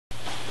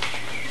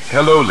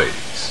Hello,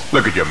 ladies.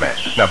 Look at your man.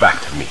 Now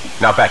back to me.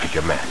 Now back at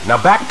your man.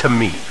 Now back to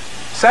me.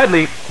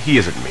 Sadly, he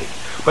isn't me.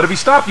 But if he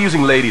stopped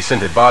using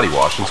lady-scented body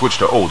wash and switched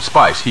to Old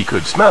Spice, he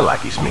could smell like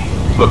he's me.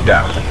 Look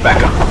down.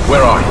 Back up.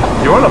 Where are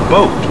you? You're on a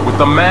boat with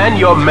the man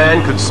your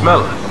man could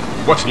smell it.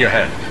 What's in your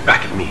hand?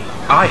 Back at me.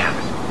 I have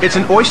it. It's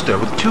an oyster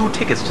with 2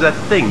 tickets to that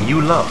thing you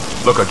love.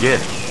 Look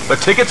again. The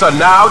tickets are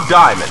now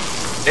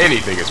diamonds.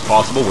 Anything is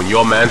possible when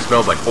your man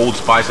smells like Old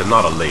Spice and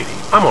not a lady.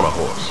 I'm on a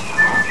horse.